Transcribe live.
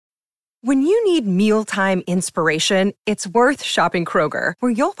When you need mealtime inspiration, it's worth shopping Kroger,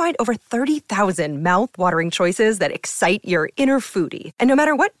 where you'll find over 30,000 mouth-watering choices that excite your inner foodie. And no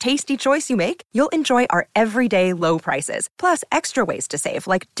matter what tasty choice you make, you'll enjoy our everyday low prices, plus extra ways to save,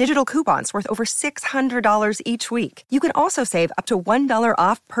 like digital coupons worth over $600 each week. You can also save up to $1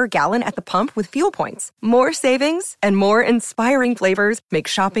 off per gallon at the pump with fuel points. More savings and more inspiring flavors make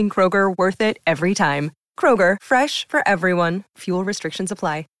shopping Kroger worth it every time. Kroger, fresh for everyone. Fuel restrictions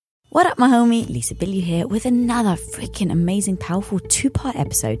apply. What up, my homie? Lisa Billy here with another freaking amazing, powerful 2-part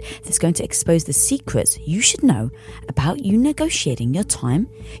episode that's going to expose the secrets you should know about you negotiating your time,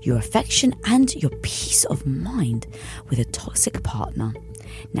 your affection, and your peace of mind with a toxic partner.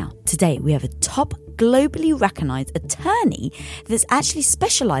 Now, today we have a top globally recognized attorney that's actually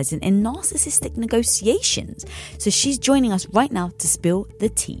specializing in narcissistic negotiations. So she's joining us right now to spill the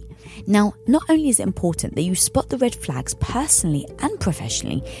tea. Now, not only is it important that you spot the red flags personally and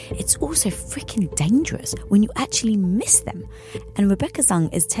professionally, it's also freaking dangerous when you actually miss them. And Rebecca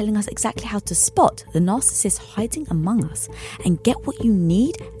Zung is telling us exactly how to spot the narcissist hiding among us and get what you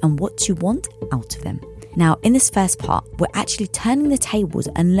need and what you want out of them. Now, in this first part, we're actually turning the tables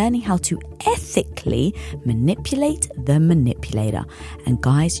and learning how to ethically manipulate the manipulator. And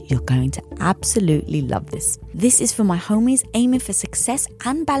guys, you're going to absolutely love this. This is for my homies aiming for success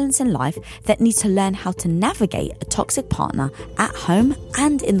and balance in life that need to learn how to navigate a toxic partner at home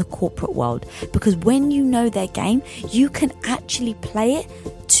and in the corporate world. Because when you know their game, you can actually play it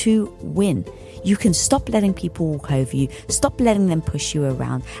to win. You can stop letting people walk over you, stop letting them push you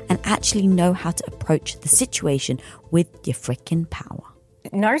around, and actually know how to approach the situation with your freaking power.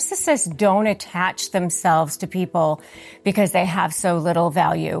 Narcissists don't attach themselves to people because they have so little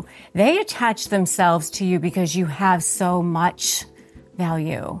value. They attach themselves to you because you have so much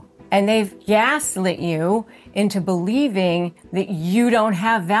value. And they've gaslit you into believing that you don't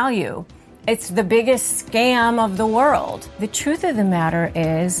have value. It's the biggest scam of the world. The truth of the matter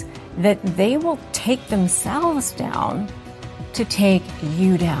is that they will take themselves down to take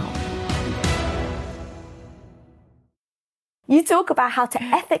you down. You talk about how to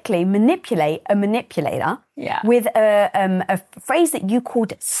ethically manipulate a manipulator with a phrase that you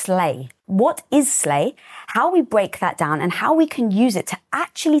called slay. What is slay? How we break that down and how we can use it to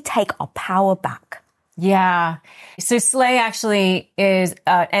actually take our power back. Yeah. So SLAY actually is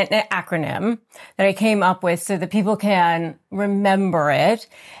an acronym that I came up with so that people can remember it.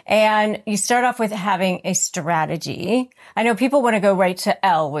 And you start off with having a strategy. I know people want to go right to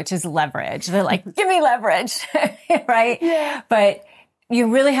L, which is leverage. They're like, give me leverage, right? Yeah. But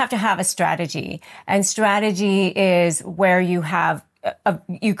you really have to have a strategy. And strategy is where you have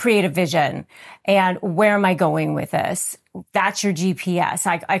you create a vision and where am I going with this? That's your GPS.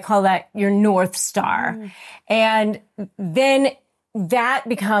 I call that your North Star. And then that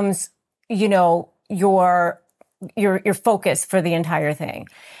becomes, your focus for the entire thing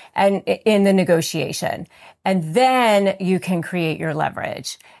and in the negotiation. And then you can create your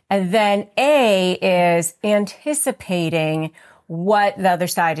leverage. And then A is anticipating what the other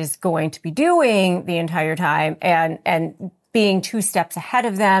side is going to be doing the entire time and being 2 steps ahead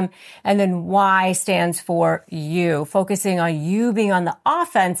of them. And then Y stands for you, focusing on you being on the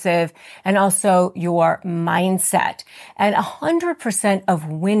offensive and also your mindset. And 100% of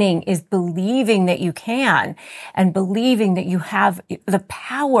winning is believing that you can and believing that you have the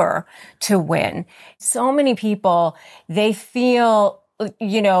power to win. So many people, they feel,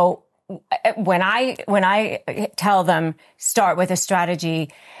 when I tell them start with a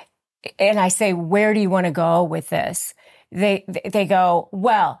strategy and I say, where do you want to go with this? They go,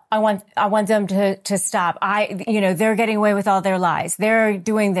 well, I want them to stop. They're getting away with all their lies. They're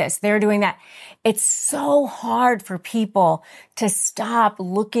doing this. They're doing that. It's so hard for people to stop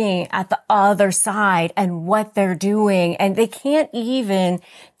looking at the other side and what they're doing. And they can't even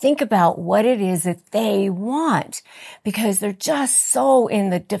think about what it is that they want because they're just so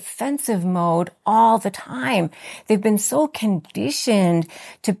in the defensive mode all the time. They've been so conditioned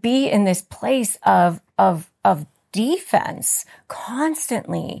to be in this place of defense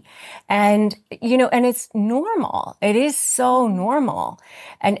constantly. And, and it's normal. It is so normal.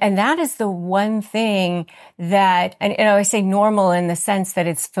 And that is the one thing that, and I say normal in the sense that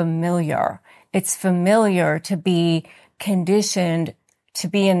it's familiar. It's familiar to be conditioned to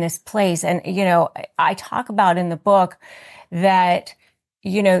be in this place. And, I talk about in the book that,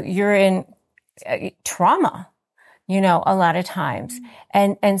 you're in trauma. A lot of times.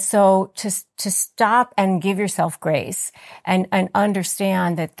 And so to stop and give yourself grace and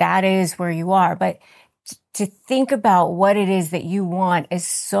understand that is where you are. But to think about what it is that you want is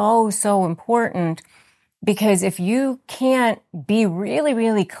so, so important. Because if you can't be really,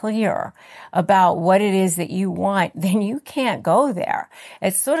 really clear about what it is that you want, then you can't go there.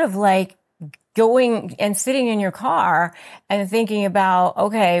 It's sort of like going and sitting in your car and thinking about,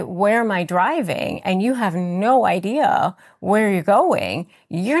 okay, where am I driving? And you have no idea where you're going.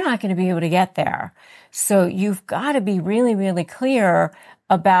 You're not going to be able to get there. So you've got to be really, really clear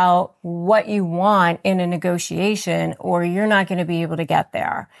about what you want in a negotiation, or you're not going to be able to get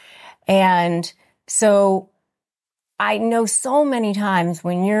there. And so I know so many times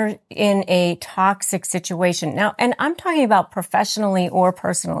when you're in a toxic situation now, and I'm talking about professionally or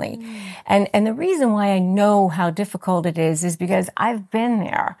personally. And the reason why I know how difficult it is because I've been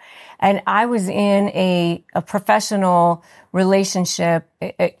there, and I was in a professional relationship,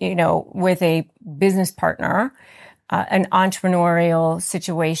 with a business partner, an entrepreneurial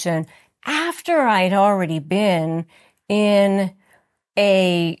situation after I'd already been in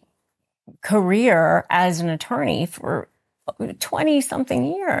a career as an attorney for 20 something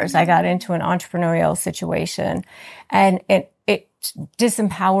years. I got into an entrepreneurial situation, and it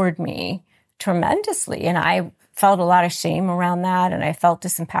disempowered me tremendously. And I felt a lot of shame around that. And I felt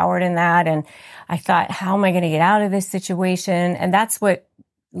disempowered in that. And I thought, how am I going to get out of this situation? And that's what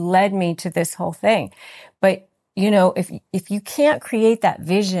led me to this whole thing. But if you can't create that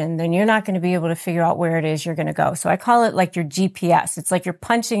vision, then you're not going to be able to figure out where it is you're going to go. So I call it like your GPS. It's like you're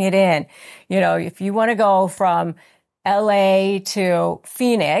punching it in. If you want to go from LA to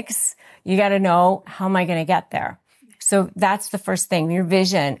Phoenix, you got to know, how am I going to get there? So that's the first thing, your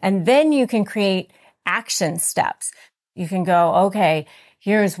vision. And then you can create action steps. You can go, okay,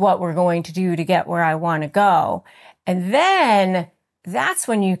 here's what we're going to do to get where I want to go. And then that's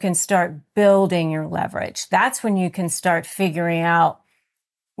when you can start building your leverage. That's when you can start figuring out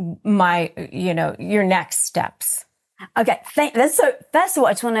your next steps. Okay, so first of all,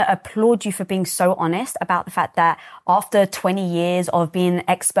 I just want to applaud you for being so honest about the fact that after 20 years of being an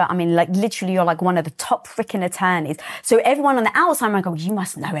expert, I mean, like literally you're like one of the top freaking attorneys. So everyone on the outside might go, you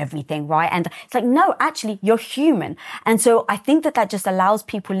must know everything, right? And it's like, no, actually you're human. And so I think that just allows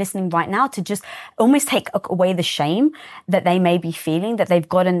people listening right now to just almost take away the shame that they may be feeling, that they've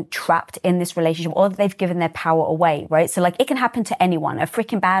gotten trapped in this relationship or that they've given their power away, right? So like it can happen to anyone, a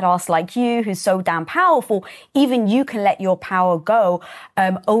freaking badass like you who's so damn powerful, even you can let your power go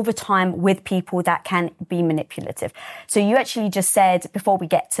over time with people that can be manipulative. So you actually just said, before we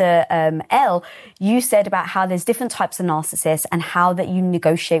get to Elle, you said about how there's different types of narcissists and how that you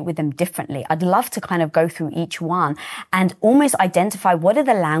negotiate with them differently. I'd love to kind of go through each one and almost identify what are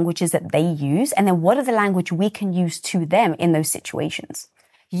the languages that they use, and then what are the language we can use to them in those situations.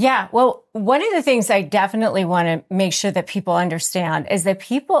 Yeah. Well, one of the things I definitely want to make sure that people understand is that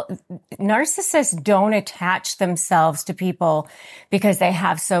narcissists don't attach themselves to people because they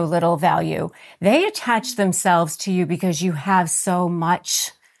have so little value. They attach themselves to you because you have so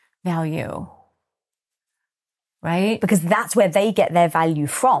much value. Right? Because that's where they get their value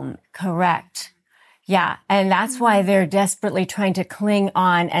from. Correct. Yeah. And that's why they're desperately trying to cling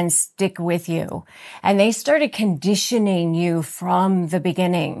on and stick with you. And they started conditioning you from the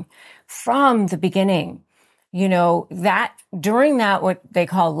beginning, that during that, what they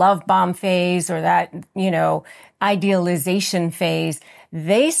call love bomb phase or that, idealization phase,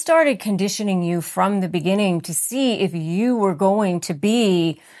 they started conditioning you from the beginning to see if you were going to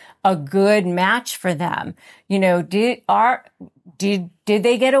be a good match for them. Did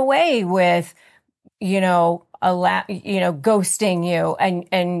they get away with ghosting you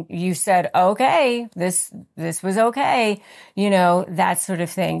and you said, okay, this was okay, that sort of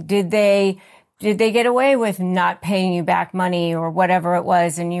thing. Did they get away with not paying you back money or whatever it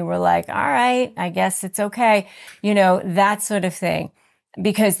was? And you were like, all right, I guess it's okay. That sort of thing,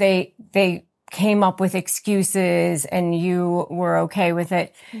 because they came up with excuses and you were okay with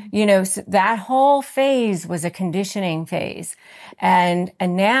it. So that whole phase was a conditioning phase. And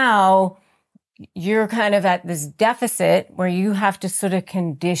now you're kind of at this deficit where you have to sort of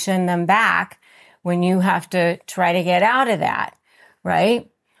condition them back when you have to try to get out of that, right?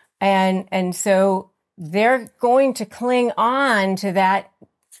 And so they're going to cling on to that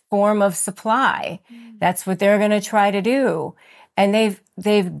form of supply. That's what they're going to try to do. And they've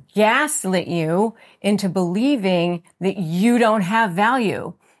gaslit you into believing that you don't have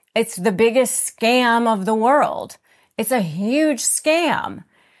value. It's the biggest scam of the world. It's a huge scam.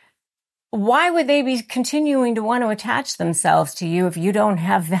 Why would they be continuing to want to attach themselves to you if you don't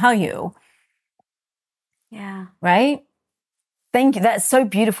have value? Yeah. Right? Thank you. That's so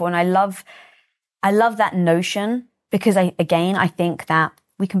beautiful. And I love that notion because I think that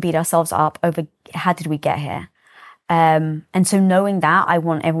we can beat ourselves up over how did we get here? And so knowing that, I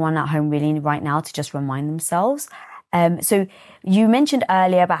want everyone at home really right now to just remind themselves. So you mentioned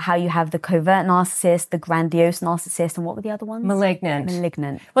earlier about how you have the covert narcissist, the grandiose narcissist, and what were the other ones?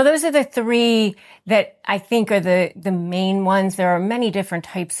 Malignant. Well, those are the three that I think are the main ones. There are many different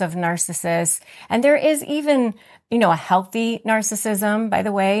types of narcissists. And there is even, a healthy narcissism, by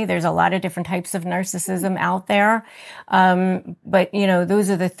the way. There's a lot of different types of narcissism out there. But those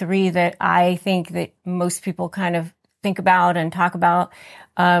are the three that I think that most people kind of think about and talk about.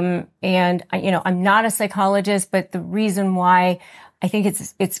 And I'm not a psychologist, but the reason why I think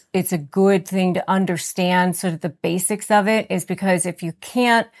it's a good thing to understand sort of the basics of it is because if you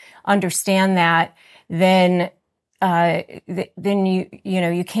can't understand that, then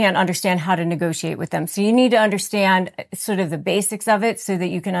you can't understand how to negotiate with them. So you need to understand sort of the basics of it so that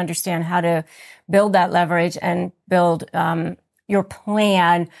you can understand how to build that leverage and build, your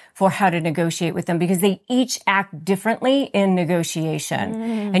plan for how to negotiate with them, because they each act differently in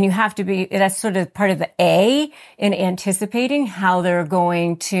negotiation. And you have to that's sort of part of the A in anticipating how they're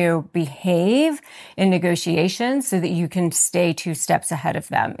going to behave in negotiations so that you can stay 2 steps ahead of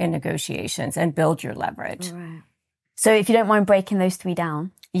them in negotiations and build your leverage. Right. So if you don't mind breaking those 3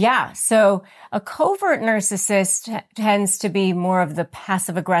 down. Yeah. So a covert narcissist tends to be more of the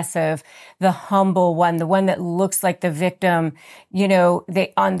passive aggressive, the humble one, the one that looks like the victim.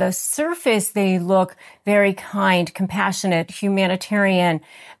 They, on the surface, they look very kind, compassionate, humanitarian.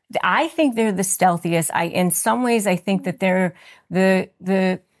 I think they're the stealthiest. In some ways, I think that they're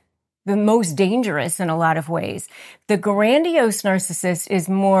the most dangerous in a lot of ways. The grandiose narcissist is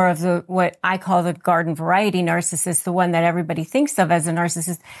more of what I call the garden variety narcissist, the one that everybody thinks of as a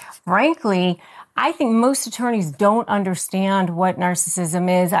narcissist. Frankly, I think most attorneys don't understand what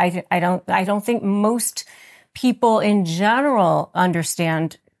narcissism is. I don't think most people in general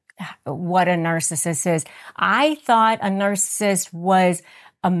understand what a narcissist is. I thought a narcissist was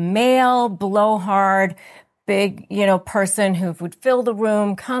a male blowhard, big, person who would fill the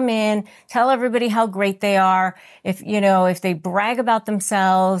room, come in, tell everybody how great they are. If they brag about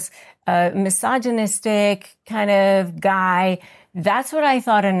themselves, a misogynistic kind of guy, that's what I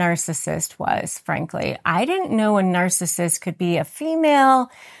thought a narcissist was, frankly. I didn't know a narcissist could be a female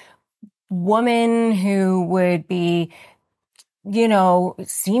woman who would be,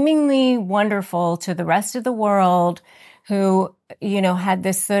 seemingly wonderful to the rest of the world, who, had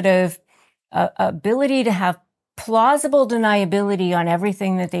this sort of ability to have plausible deniability on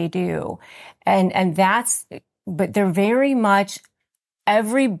everything that they do. But they're very much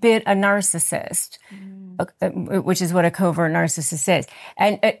every bit a narcissist, which is what a covert narcissist is.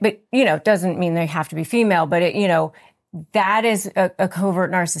 But doesn't mean they have to be female, but that is a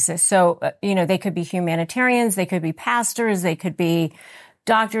covert narcissist. So, they could be humanitarians, they could be pastors, they could be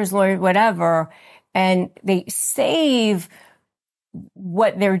doctors, lawyers, whatever. And they save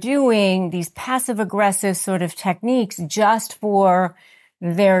what they're doing, these passive aggressive sort of techniques, just for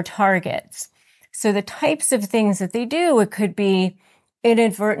their targets. So the types of things that they do, it could be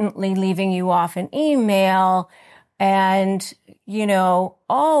inadvertently leaving you off an email and,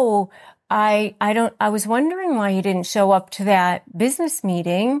 I was wondering why you didn't show up to that business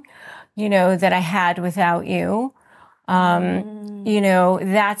meeting, that I had without you.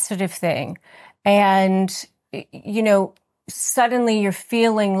 That sort of thing. And, suddenly you're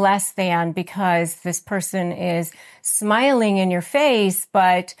feeling less than because this person is smiling in your face,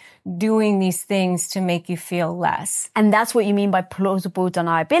 but doing these things to make you feel less. And that's what you mean by plausible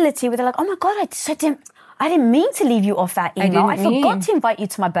deniability, where they're like, oh my God, I didn't mean to leave you off that email. I forgot to invite you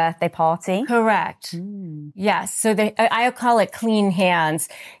to my birthday party. Correct. Yes. So I call it clean hands.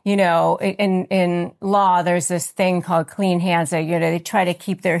 In law, there's this thing called clean hands that, they try to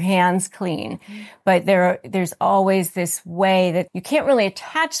keep their hands clean. But there's always this way that you can't really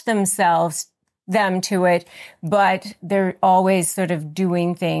attach them to it, but they're always sort of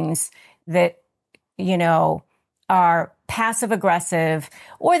doing things that, are passive aggressive,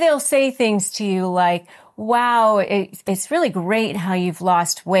 or they'll say things to you like, wow, it's really great how you've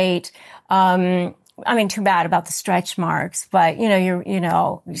lost weight. Too bad about the stretch marks, but, you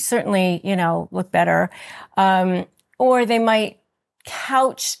certainly, look better. Or they might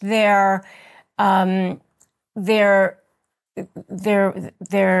couch the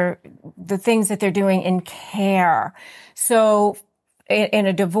things that they're doing in care. So in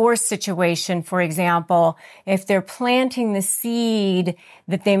a divorce situation, for example, if they're planting the seed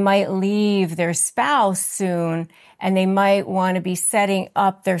that they might leave their spouse soon, and they might want to be setting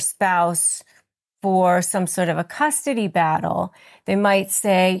up their spouse for some sort of a custody battle, they might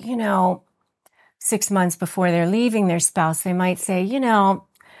say, 6 months before they're leaving their spouse, they might say,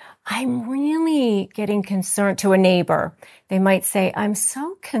 I'm really getting concerned to a neighbor. They might say, I'm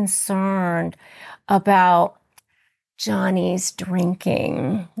so concerned about Johnny's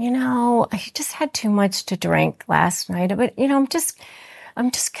drinking. I just had too much to drink last night, but I'm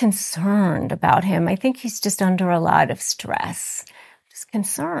just concerned about him. I think he's just under a lot of stress. Just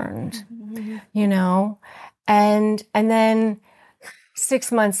concerned, and then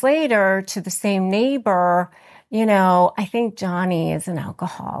 6 months later to the same neighbor, I think Johnny is an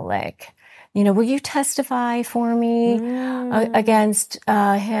alcoholic. Will you testify for me against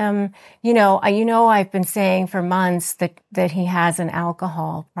him? I've been saying for months that he has an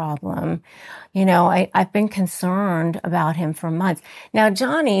alcohol problem. I've been concerned about him for months. Now,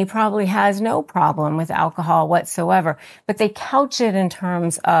 Johnny probably has no problem with alcohol whatsoever, but they couch it in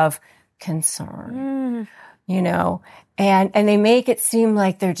terms of concern, and they make it seem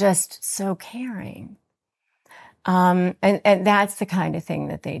like they're just so caring. And that's the kind of thing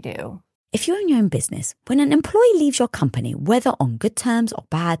that they do. If you own your own business, when an employee leaves your company, whether on good terms or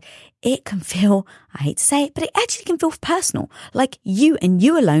bad, it can feel, I hate to say it, but it actually can feel personal, like you and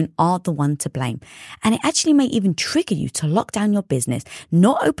you alone are the one to blame. And it actually may even trigger you to lock down your business,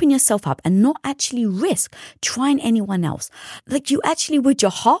 not open yourself up and not actually risk trying anyone else. Like you actually would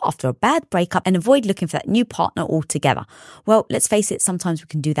your heart after a bad breakup and avoid looking for that new partner altogether. Well, let's face it, sometimes we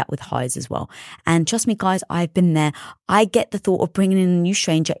can do that with hires as well. And trust me, guys, I've been there. I get the thought of bringing in a new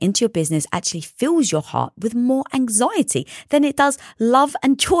stranger into your business actually fills your heart with more anxiety than it does love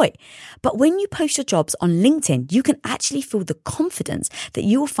and joy. But when you post your jobs on LinkedIn, you can actually feel the confidence that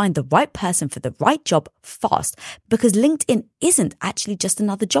you will find the right person for the right job fast, because LinkedIn isn't actually just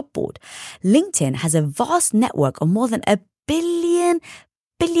another job board. LinkedIn has a vast network of more than a billion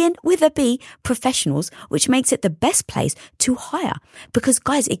with a B professionals, which makes it the best place to hire. Because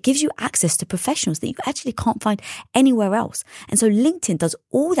guys, it gives you access to professionals that you actually can't find anywhere else. And so LinkedIn does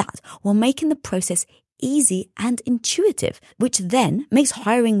all that while making the process easy and intuitive, which then makes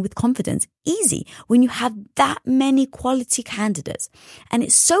hiring with confidence easy when you have that many quality candidates. And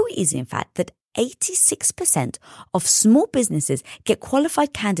it's so easy, in fact, that 86% of small businesses get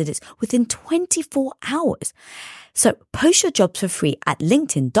qualified candidates within 24 hours. So post your jobs for free at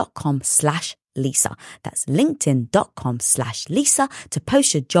linkedin.com/Lisa. That's linkedin.com/Lisa to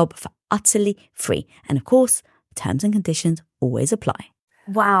post your job for utterly free. And of course, terms and conditions always apply.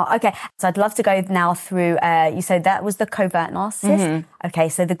 Wow. Okay. So I'd love to go now through, you said that was the covert narcissist. Mm-hmm. Okay.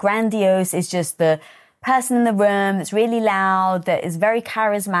 So the grandiose is just the person in the room that's really loud, that is very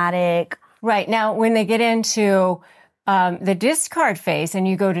charismatic. Right. Now, when they get into the discard phase and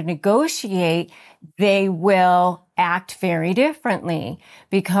you go to negotiate, they will act very differently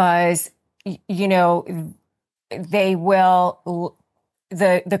because, they will...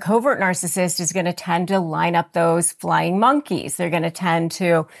 The covert narcissist is going to tend to line up those flying monkeys. They're going to tend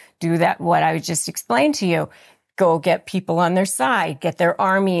to do that, what I just explained to you. Go get people on their side, get their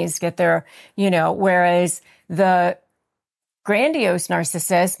armies, get their, whereas the grandiose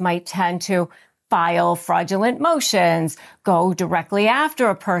narcissist might tend to file fraudulent motions, go directly after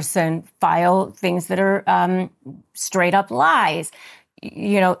a person, file things that are straight up lies.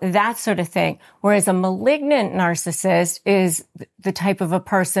 That sort of thing. Whereas a malignant narcissist is the type of a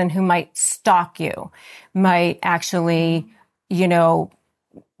person who might stalk you, might actually, go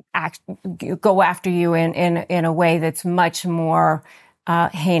after you in a way that's much more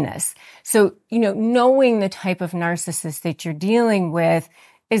heinous. So, knowing the type of narcissist that you're dealing with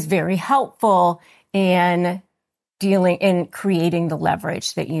is very helpful in creating the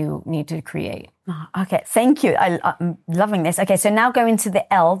leverage that you need to create. Okay, thank you. I'm loving this. Okay, so now going to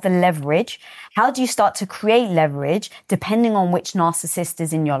the L, the leverage. How do you start to create leverage depending on which narcissist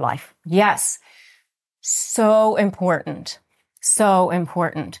is in your life? Yes. So important. So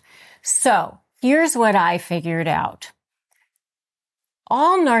important. So here's what I figured out.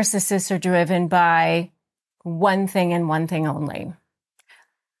 All narcissists are driven by one thing and one thing only.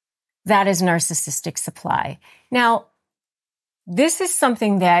 That is narcissistic supply. Now, this is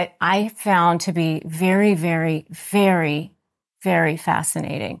something that I found to be very, very, very, very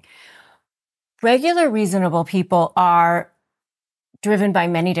fascinating. Regular, reasonable people are driven by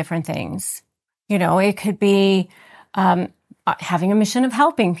many different things. It could be having a mission of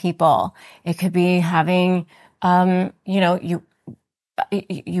helping people. It could be having, you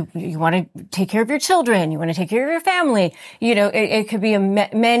want to take care of your children. You want to take care of your family. It could be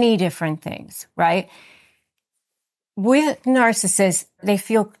many different things, right? With narcissists, they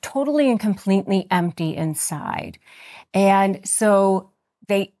feel totally and completely empty inside. And so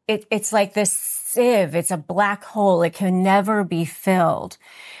it's like this sieve. It's a black hole. It can never be filled.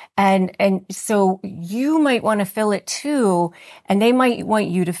 And so you might want to fill it too, and they might want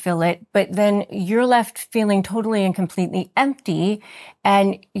you to fill it, but then you're left feeling totally and completely empty,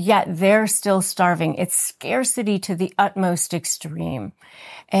 and yet they're still starving. It's scarcity to the utmost extreme.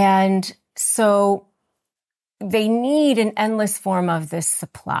 And so they need an endless form of this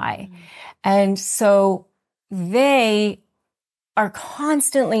supply. And so they are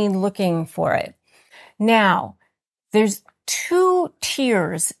constantly looking for it. Now, there's 2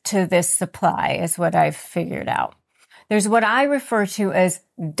 tiers to this supply is what I've figured out. There's what I refer to as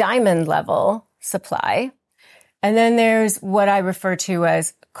diamond level supply. And then there's what I refer to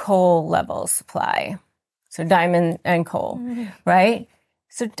as coal level supply. So diamond and coal, right?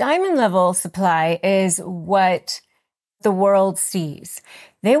 So diamond level supply is what the world sees.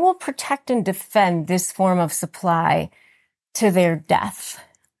 They will protect and defend this form of supply to their death,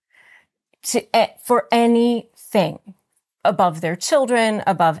 for anything. Above their children,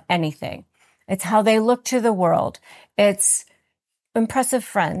 above anything. It's how they look to the world. It's impressive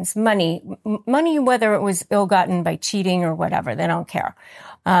friends, money, whether it was ill-gotten by cheating or whatever, they don't care.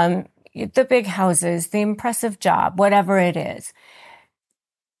 The big houses, the impressive job, whatever it is.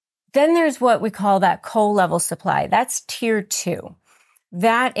 Then there's what we call that coal level supply. That's tier 2.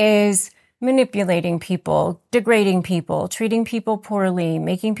 That is manipulating people, degrading people, treating people poorly,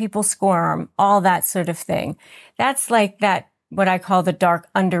 making people squirm, all that sort of thing. That's like that, what I call the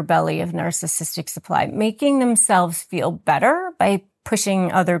dark underbelly of narcissistic supply, making themselves feel better by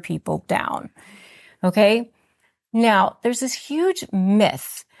pushing other people down. Okay? Now, there's this huge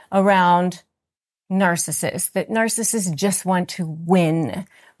myth around narcissists, that narcissists just want to win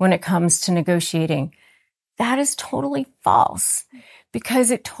when it comes to negotiating. That is totally false,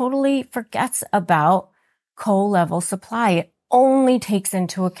 because it totally forgets about coal level supply. It only takes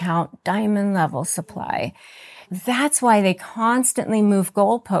into account diamond level supply. That's why they constantly move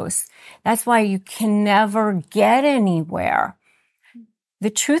goalposts. That's why you can never get anywhere. The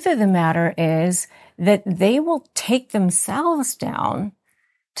truth of the matter is that they will take themselves down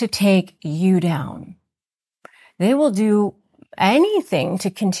to take you down. They will do anything to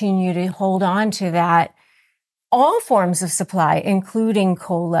continue to hold on to that, all forms of supply, including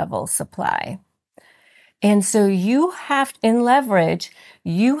coal level supply. And so you have, in leverage,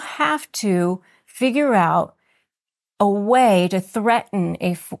 you have to figure out a way to threaten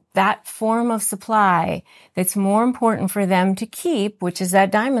that form of supply that's more important for them to keep, which is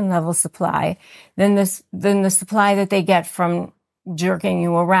that diamond level supply, than the supply that they get from jerking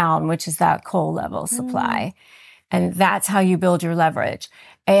you around, which is that coal level supply. And that's how you build your leverage.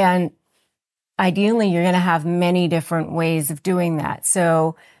 And ideally, you're going to have many different ways of doing that.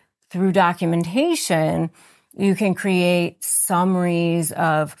 So through documentation, you can create summaries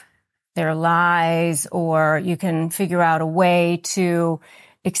of their lies, or you can figure out a way to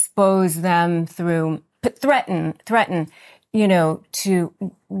expose them through threaten, to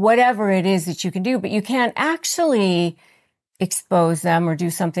whatever it is that you can do. But you can't actually expose them or do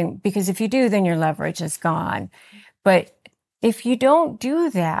something, because if you do, then your leverage is gone. But if you don't do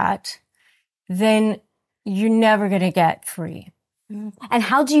that, then you're never going to get free. And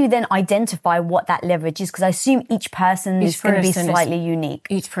how do you then identify what that leverage is? Because I assume each person is going to be slightly unique.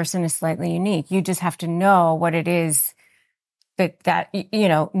 Each person is slightly unique. You just have to know what it is that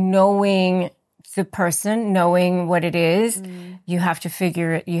knowing the person, knowing what it is, you have to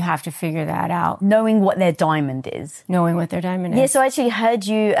figure that out. Knowing what their diamond is. Yeah, so I actually heard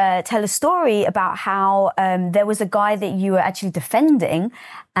you tell a story about how there was a guy that you were actually defending,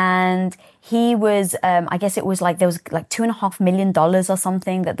 and he was, I guess it was like, there was like $2.5 million or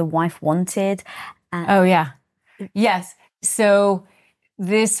something that the wife wanted. Oh, yeah. Yes. So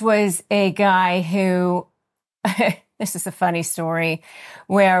this was a guy who, this is a funny story,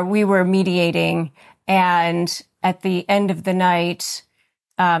 where we were mediating, and at the end of the night,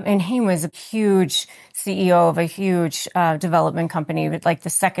 and he was a huge CEO of a huge development company, like the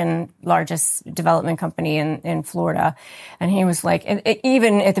second largest development company in Florida. And he was like, and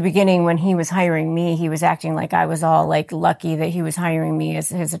even at the beginning when he was hiring me, he was acting like I was all like lucky that he was hiring me as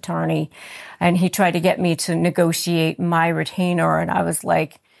his attorney. And he tried to get me to negotiate my retainer. And I was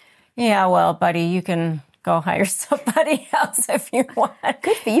like, yeah, well, buddy, you can go hire somebody else if you want.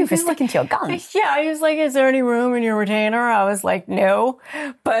 Good for you for sticking to your guns. Yeah, he was like, is there any room in your retainer? I was like, no.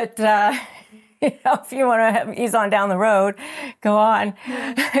 But, if you want to ease on down the road, go on.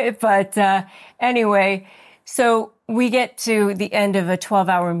 But anyway, so we get to the end of a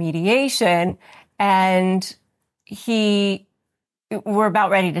 12-hour mediation, and we're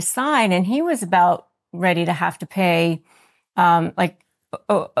about ready to sign, and he was about ready to have to pay, like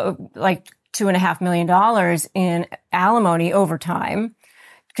 $2.5 million in alimony over time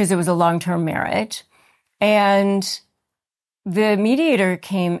because it was a long-term marriage. And the mediator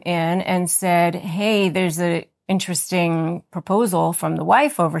came in and said, hey, there's an interesting proposal from the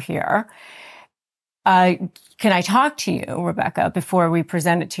wife over here. Can I talk to you, Rebecca, before we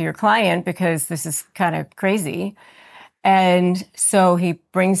present it to your client? Because this is kind of crazy. And so he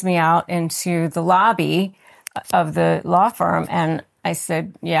brings me out into the lobby of the law firm. And I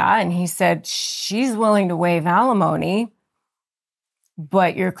said, yeah. And he said, she's willing to waive alimony,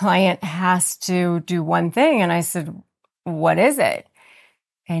 but your client has to do one thing. And I said, what is it?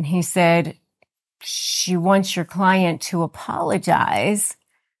 And he said, she wants your client to apologize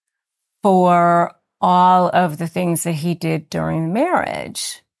for all of the things that he did during the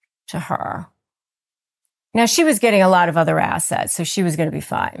marriage to her. Now, she was getting a lot of other assets, so she was going to be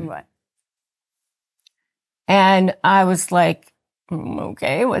fine. Right. And I was like,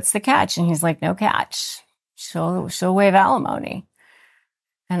 okay, what's the catch? And he's like, no catch. She'll waive alimony.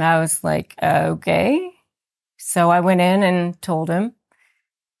 And I was like, okay. So I went in and told him,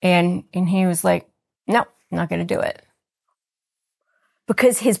 and he was like, no, I'm not going to do it.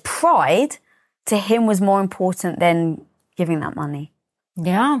 Because his pride to him was more important than giving that money.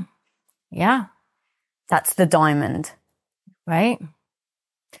 Yeah. Yeah. That's the diamond. Right.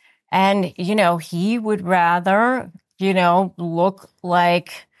 And, he would rather, look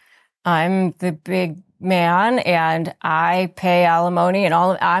like I'm the big man and I pay alimony and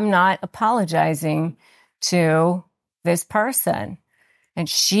all. I'm not apologizing to this person. And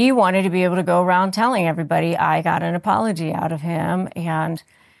she wanted to be able to go around telling everybody I got an apology out of him. And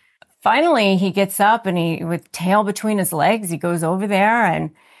finally he gets up and he, with tail between his legs, he goes over there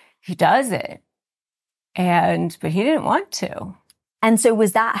and he does it. But he didn't want to. And so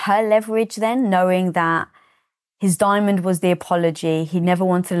was that her leverage then, knowing that his diamond was the apology? He never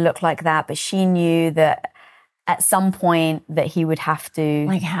wanted to look like that, but she knew that at some point that he would have to.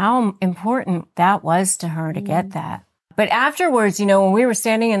 Like how important that was to her to get that. But afterwards, when we were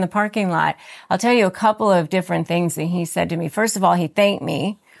standing in the parking lot, I'll tell you a couple of different things that he said to me. First of all, he thanked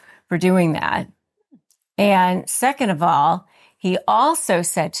me for doing that. And second of all, he also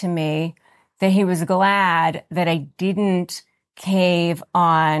said to me that he was glad that I didn't cave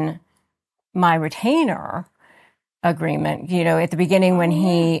on my retainer agreement, at the beginning when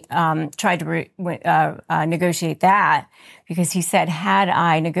he tried to negotiate that, because he said, had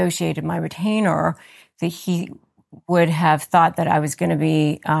I negotiated my retainer, that he would have thought that I was going to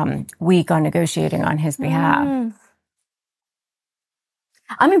be weak on negotiating on his behalf.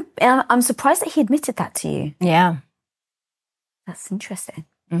 I mean, I'm surprised that he admitted that to you. Yeah. That's interesting.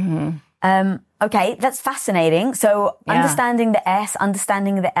 Mm-hmm. Okay, that's fascinating. So understanding the S,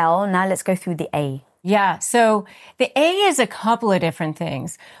 understanding the L. Now let's go through the A. Yeah. So the A is a couple of different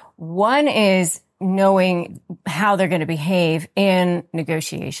things. One is knowing how they're going to behave in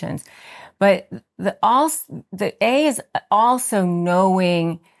negotiations. But the A is also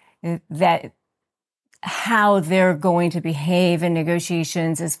knowing that how they're going to behave in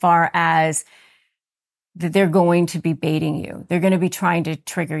negotiations, as far as that they're going to be baiting you. They're going to be trying to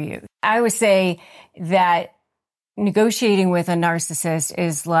trigger you. I would say that negotiating with a narcissist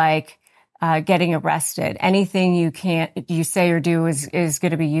is like getting arrested. Anything you say or do is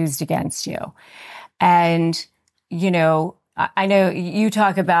going to be used against you. And, I know you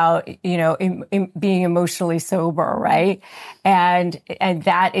talk about, being emotionally sober, right? And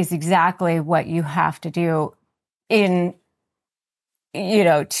that is exactly what you have to do to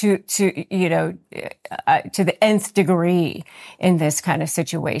the nth degree in this kind of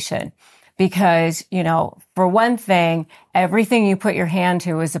situation. Because, for one thing, everything you put your hand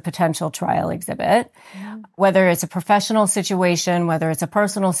to is a potential trial exhibit, whether it's a professional situation, whether it's a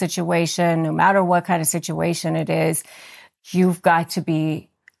personal situation, no matter what kind of situation it is, you've got to be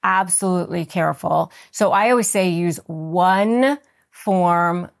absolutely careful. So I always say use one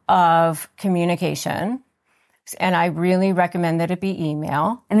form of communication. And I really recommend that it be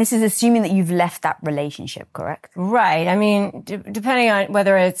email. And this is assuming that you've left that relationship, correct? Right. I mean, depending on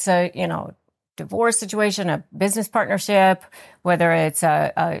whether it's a, divorce situation, a business partnership, whether it's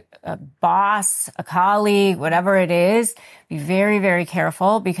a boss, a colleague, whatever it is, be very, very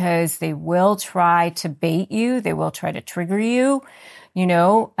careful, because they will try to bait you. They will try to trigger you,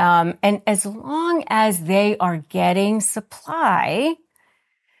 and as long as they are getting supply,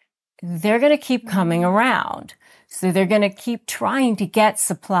 they're going to keep coming around. So they're going to keep trying to get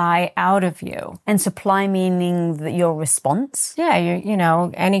supply out of you. And supply meaning that your response? Yeah,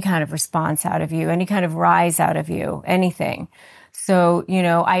 any kind of response out of you, any kind of rise out of you, anything. So,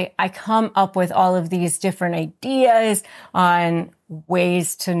 I come up with all of these different ideas on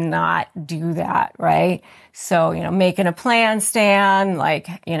ways to not do that, right? So, making a plan, Stan,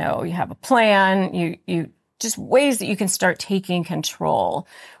 you have a plan, you just ways that you can start taking control,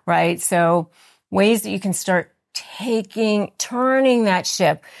 right? So ways that you can start turning that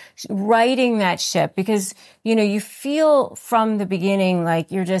ship, righting that ship, because, you feel from the beginning like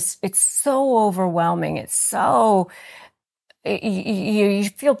it's so overwhelming. It's so, you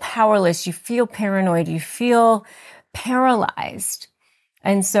feel powerless, you feel paranoid, you feel paralyzed.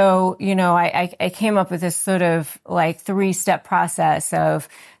 And so, I came up with this sort of 3-step process of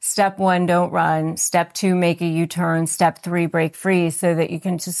step 1, don't run. Step 2, make a U-turn. Step 3, break free, so that you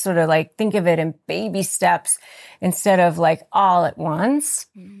can just sort of think of it in baby steps instead of all at once.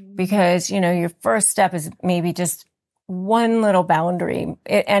 Because, your first step is maybe just one little boundary.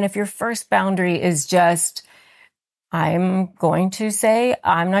 And if your first boundary is just, I'm going to say,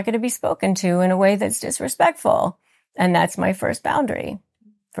 I'm not going to be spoken to in a way that's disrespectful. And that's my first boundary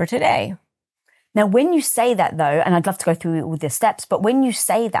for today. Now, when you say that though, and I'd love to go through all the steps, but when you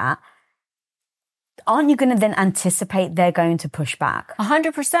say that, aren't you going to then anticipate they're going to push back?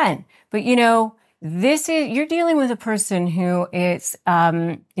 100%. But you're dealing with a person who is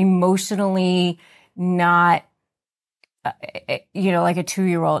emotionally not, like a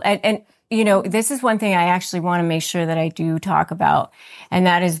 2-year-old. And this is one thing I actually want to make sure that I do talk about, and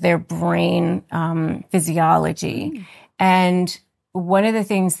that is their brain physiology. And one of the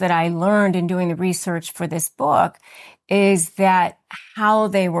things that I learned in doing the research for this book is that how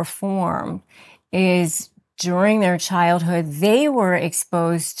they were formed is during their childhood, they were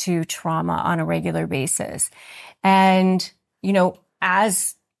exposed to trauma on a regular basis. And,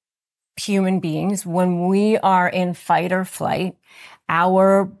 as human beings, when we are in fight or flight,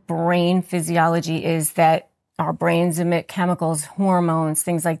 our brain physiology is that our brains emit chemicals, hormones,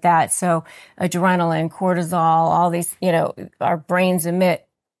 things like that. So adrenaline, cortisol, all these, our brains emit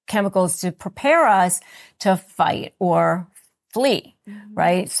chemicals to prepare us to fight or flee,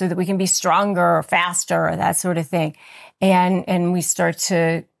 right? So that we can be stronger or faster or that sort of thing. And we start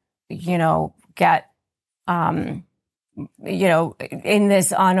to, get, in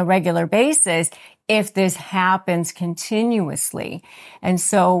this on a regular basis if this happens continuously. And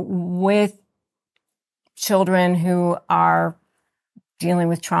so with children who are dealing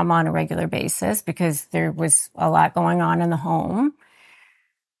with trauma on a regular basis because there was a lot going on in the home,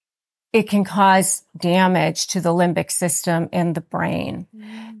 it can cause damage to the limbic system in the brain.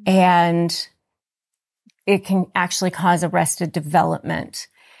 And it can actually cause arrested development.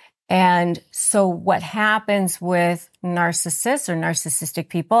 And so what happens with narcissists or narcissistic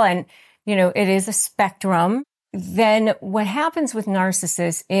people, and, it is a spectrum, then what happens with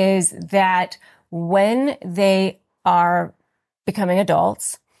narcissists is that when they are becoming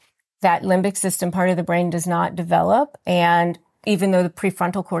adults, that limbic system part of the brain does not develop. And even though the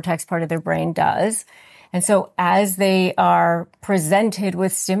prefrontal cortex part of their brain does. And so as they are presented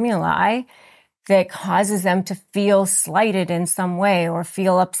with stimuli that causes them to feel slighted in some way or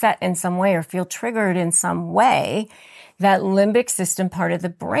feel upset in some way or feel triggered in some way, that limbic system part of the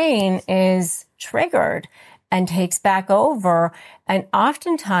brain is triggered and takes back over. And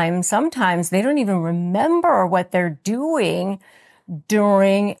oftentimes, sometimes they don't even remember what they're doing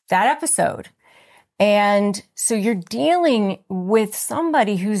during that episode. And so you're dealing with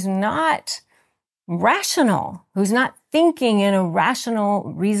somebody who's not rational, who's not thinking in a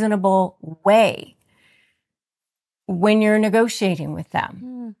rational, reasonable way when you're negotiating with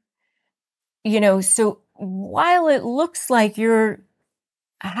them. So while it looks like you're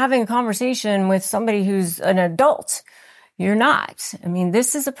having a conversation with somebody who's an adult, you're not. I mean,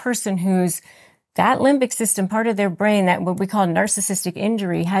 this is a person who's that limbic system part of their brain, that what we call narcissistic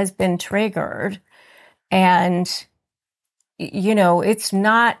injury, has been triggered. And, it's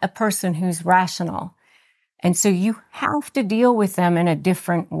not a person who's rational. And so you have to deal with them in a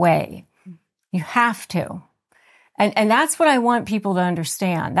different way. You have to. And that's what I want people to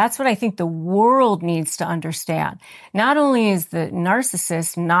understand. That's what I think the world needs to understand. Not only is the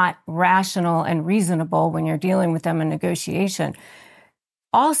narcissist not rational and reasonable when you're dealing with them in negotiation,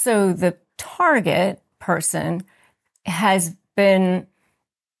 also the target person has been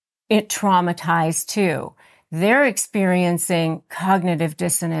traumatized too. They're experiencing cognitive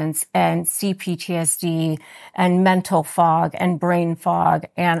dissonance and CPTSD and mental fog and brain fog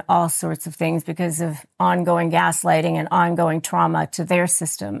and all sorts of things because of ongoing gaslighting and ongoing trauma to their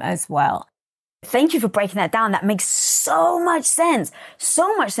system as well. Thank you for breaking that down. That makes so much sense.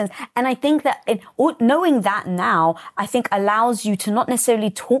 So much sense. And I think that knowing that now, I think allows you to not necessarily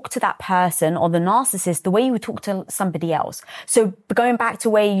talk to that person or the narcissist the way you would talk to somebody else. So going back to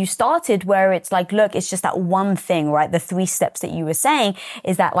where you started, where it's like, look, it's just that one thing, right? The 3 steps that you were saying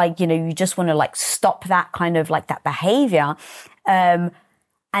is that like, you know, you just want to like stop that kind of like that behavior. And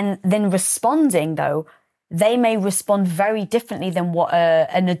then responding though, they may respond very differently than what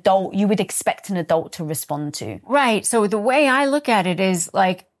an adult, you would expect an adult to respond to. Right. So the way I look at it is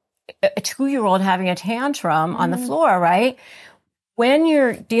like a 2-year-old having a tantrum on the floor, right? When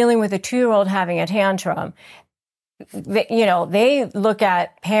you're dealing with a 2-year-old having a tantrum, they look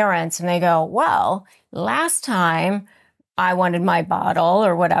at parents and they go, well, last time I wanted my bottle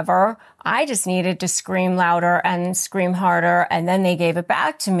or whatever, I just needed to scream louder and scream harder, and then they gave it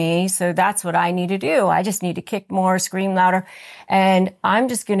back to me. So that's what I need to do. I just need to kick more, scream louder, and I'm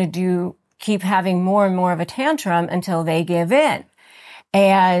just going to keep having more and more of a tantrum until they give in.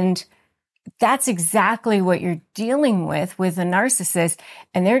 And that's exactly what you're dealing with a narcissist.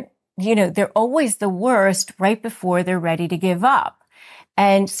 And they're always the worst right before they're ready to give up.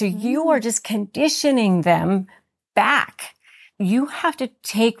 And so you are just conditioning them back. You have to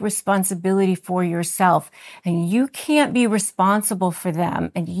take responsibility for yourself, and you can't be responsible for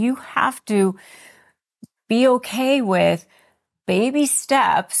them. And you have to be okay with baby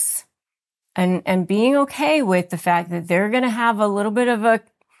steps and being okay with the fact that they're going to have a little bit of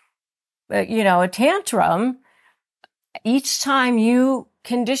a tantrum each time you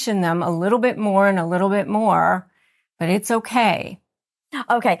condition them a little bit more and a little bit more, but it's okay.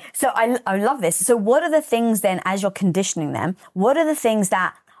 Okay, so I love this. So what are the things then, as you're conditioning them, what are the things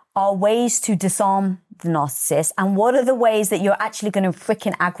that are ways to disarm the narcissist, and what are the ways that you're actually going to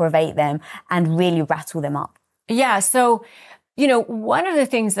freaking aggravate them and really rattle them up? Yeah, so, one of the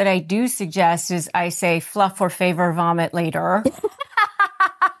things that I do suggest is I say fluff or favor, vomit later.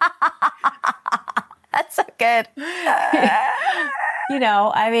 That's so good.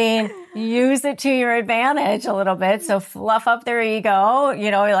 Use it to your advantage a little bit. So fluff up their ego,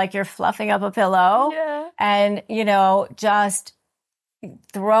 like you're fluffing up a pillow. Yeah. And, just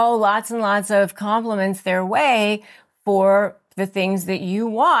throw lots and lots of compliments their way for the things that you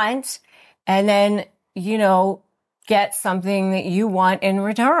want. And then, get something that you want in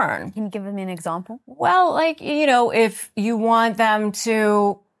return. Can you give me an example? Well, if you want them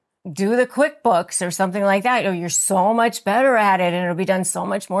to do the QuickBooks or something like that, you're so much better at it and it'll be done so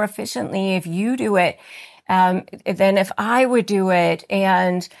much more efficiently if you do it than if I would do it.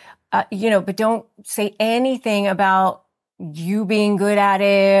 And, but don't say anything about you being good at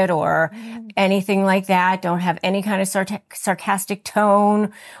it or anything like that. Don't have any kind of sarcastic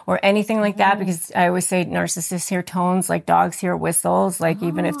tone or anything like that, because I always say narcissists hear tones like dogs hear whistles, like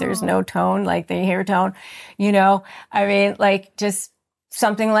even if there's no tone, like they hear tone, just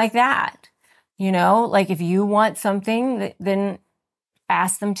something like that, like if you want something, then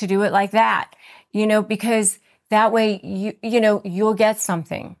ask them to do it like that, because that way you'll get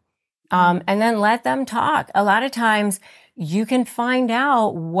something. And then let them talk. A lot of times you can find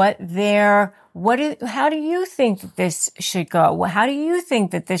out how do you think that this should go? How do you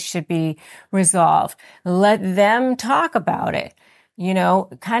think that this should be resolved? Let them talk about it,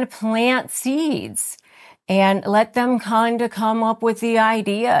 kind of plant seeds. And let them kind of come up with the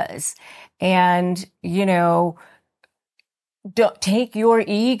ideas and, don't take your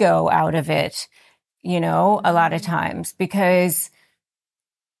ego out of it, a lot of times, because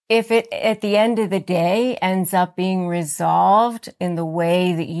if it at the end of the day ends up being resolved in the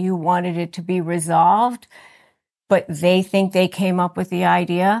way that you wanted it to be resolved, but they think they came up with the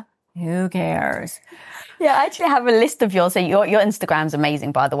idea, who cares? Yeah, I actually have a list of yours. So your Instagram's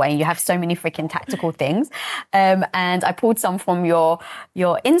amazing, by the way. You have so many freaking tactical things. And I pulled some from your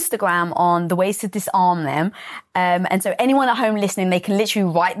Instagram on the ways to disarm them. And so anyone at home listening, they can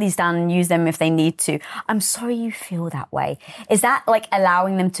literally write these down and use them if they need to. I'm sorry you feel that way. Is that like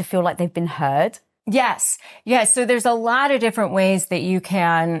allowing them to feel like they've been heard? Yes. Yes. So there's a lot of different ways that you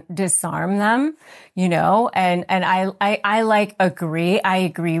can disarm them, and I like agree. I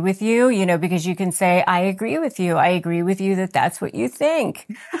agree with you, because you can say, I agree with you. I agree with you that that's what you think.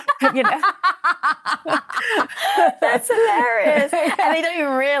 That's hilarious. And they don't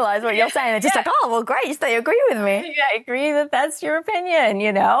even realize what you're saying. They're just like, oh, well, great. They agree with me. Yeah, I agree that that's your opinion,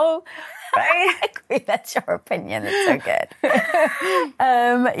 Right? I agree. That's your opinion. It's so good.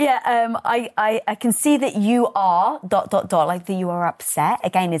 I can see that you are ... like that you are upset.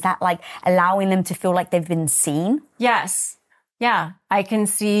 Again, is that like allowing them to feel like they've been seen? Yes. Yeah. I can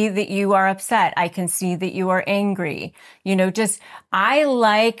see that you are upset. I can see that you are angry. I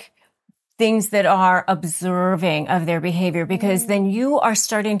like things that are observing of their behavior, because then you are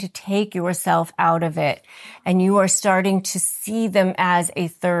starting to take yourself out of it and you are starting to see them as a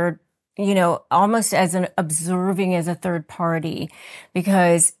third, almost as an observing as a third party,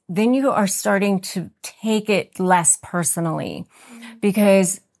 because then you are starting to take it less personally.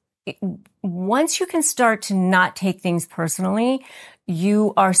 Because once you can start to not take things personally,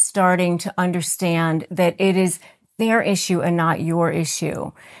 you are starting to understand that it is their issue and not your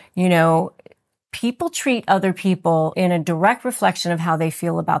issue. People treat other people in a direct reflection of how they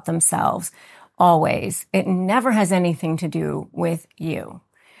feel about themselves. Always. It never has anything to do with you.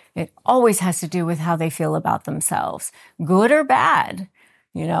 It always has to do with how they feel about themselves, good or bad.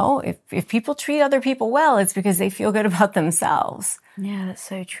 If people treat other people well, it's because they feel good about themselves. Yeah, that's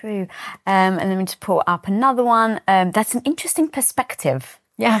so true. And then we just pull up another one. That's an interesting perspective.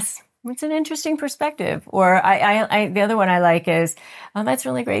 Yes, it's an interesting perspective. Or the other one I like is, that's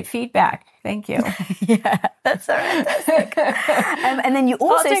really great feedback. Thank you. Yeah, that's so fantastic. And then you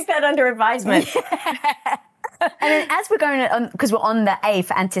also... I'll take that under advisement. Yeah. And then as we're going on, because we're on the A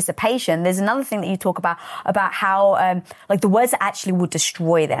for anticipation, there's another thing that you talk about how, the words that actually will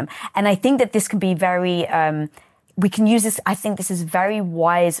destroy them. And I think that this can be very, we can use this. I think this is very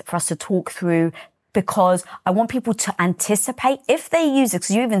wise for us to talk through, because I want people to anticipate if they use it,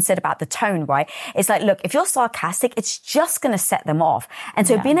 because you even said about the tone, right? It's like, look, if you're sarcastic, it's just going to set them off. And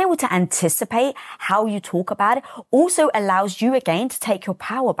so being able to anticipate how you talk about it also allows you again to take your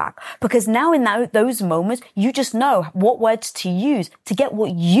power back, because now in those moments, you just know what words to use to get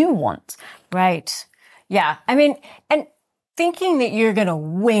what you want. Right. Yeah. I mean, and thinking that you're going to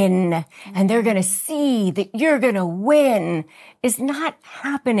win and they're going to see that you're going to win is not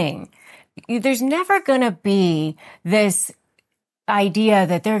happening. There's never going to be this idea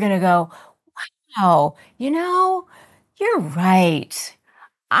that they're going to go, wow, you're right.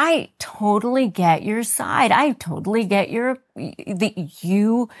 I totally get your side. I totally get that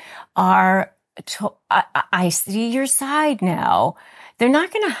you are, I see your side now. They're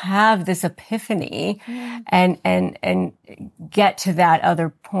not going to have this epiphany and get to that other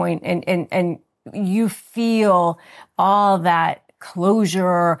point. And you feel all that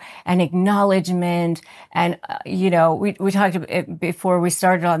closure and acknowledgement. And, we talked before we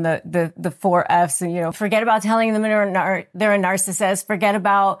started on the 4 F's, and, forget about telling them they're a narcissist, forget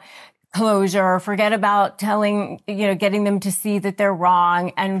about closure, forget about getting them to see that they're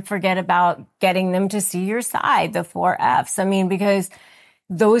wrong, and forget about getting them to see your side, the 4 F's. I mean, because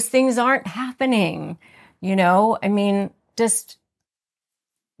those things aren't happening, just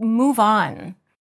move on.